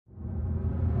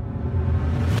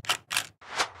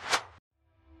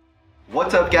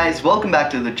What's up guys, welcome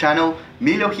back to the channel.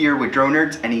 Milo here with Drone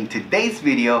Nerds, and in today's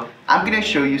video I'm gonna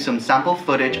show you some sample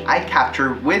footage I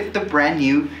captured with the brand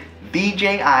new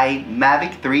DJI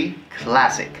Mavic 3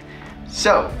 Classic.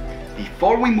 So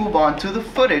before we move on to the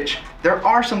footage, there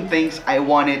are some things I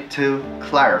wanted to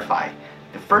clarify.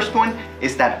 The first one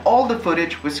is that all the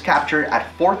footage was captured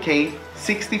at 4K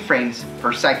 60 frames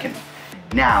per second.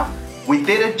 Now, we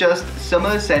did adjust some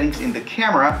of the settings in the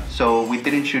camera, so we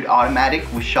didn't shoot automatic,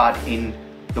 we shot in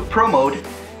the Pro mode,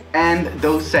 and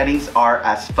those settings are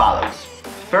as follows.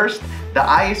 First, the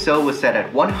ISO was set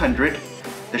at 100,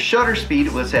 the shutter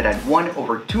speed was set at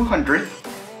 1/200,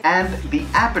 and the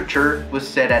aperture was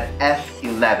set at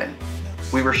f11.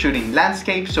 We were shooting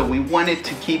landscape, so we wanted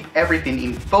to keep everything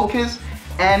in focus,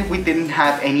 and we didn't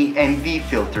have any ND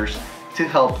filters to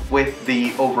help with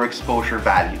the overexposure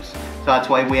values. So that's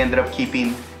why we ended up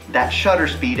keeping that shutter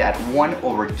speed at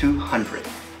 1/200.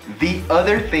 The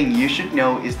other thing you should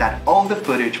know is that all the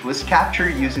footage was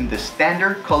captured using the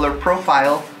standard color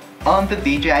profile on the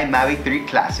DJI Mavic 3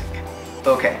 Classic.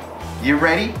 Okay, you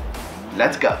ready?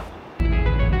 Let's go.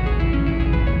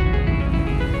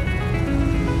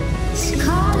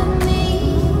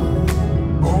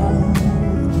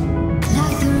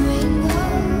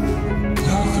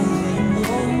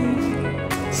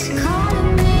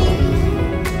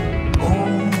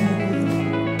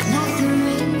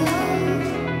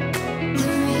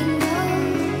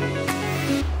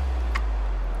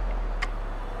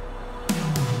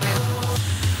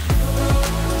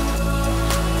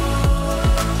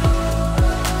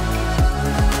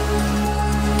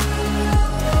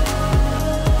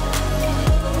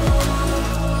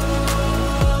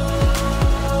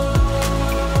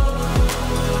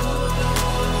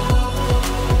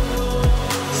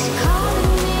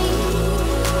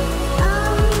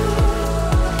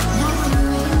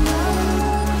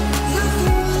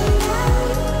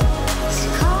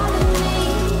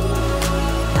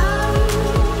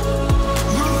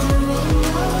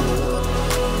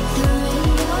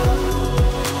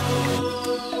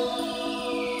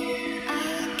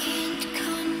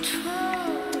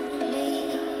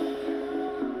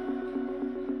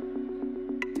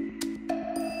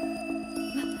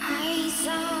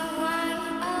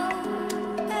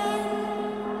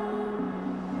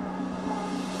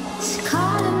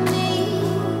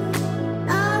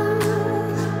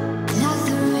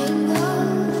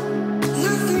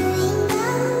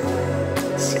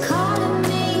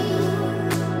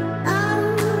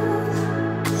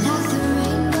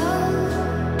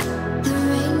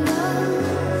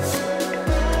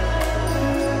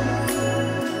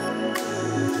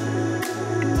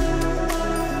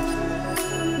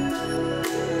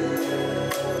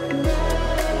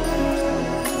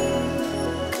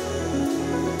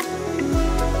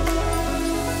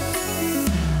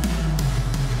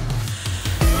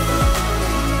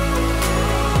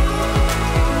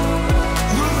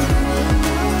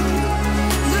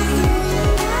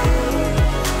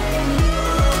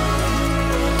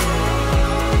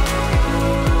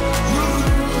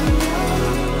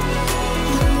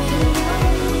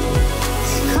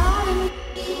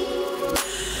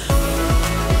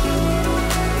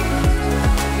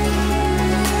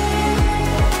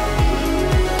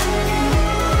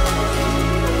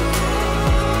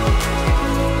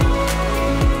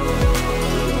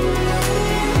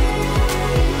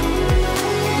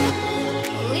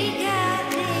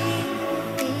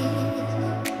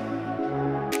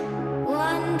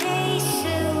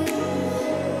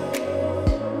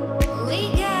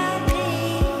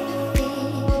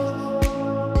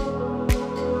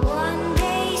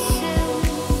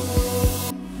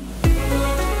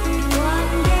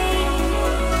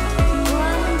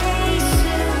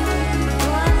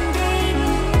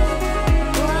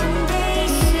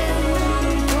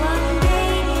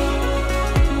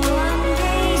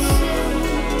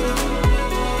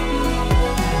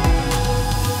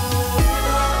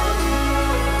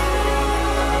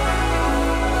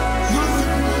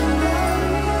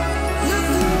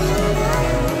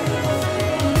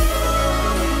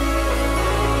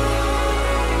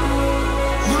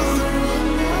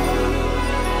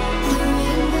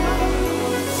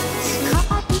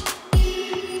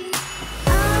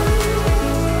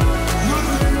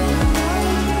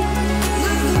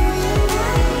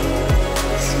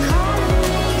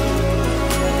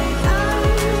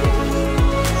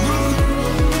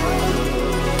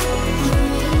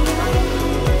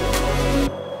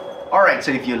 Alright,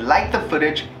 so if you like the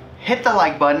footage, hit the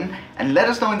like button and let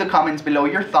us know in the comments below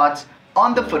your thoughts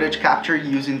on the footage captured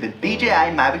using the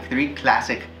DJI Mavic 3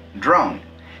 Classic drone.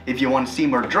 If you want to see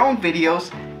more drone videos,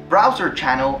 browse our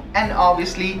channel, and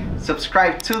obviously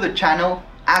subscribe to the channel,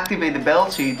 activate the bell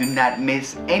so you do not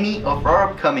miss any of our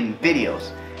upcoming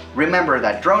videos. Remember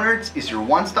that Drone Nerds is your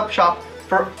one-stop shop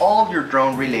for all of your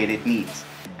drone related needs.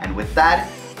 And with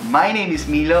that, my name is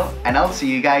Milo, and I'll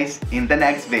see you guys in the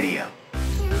next video.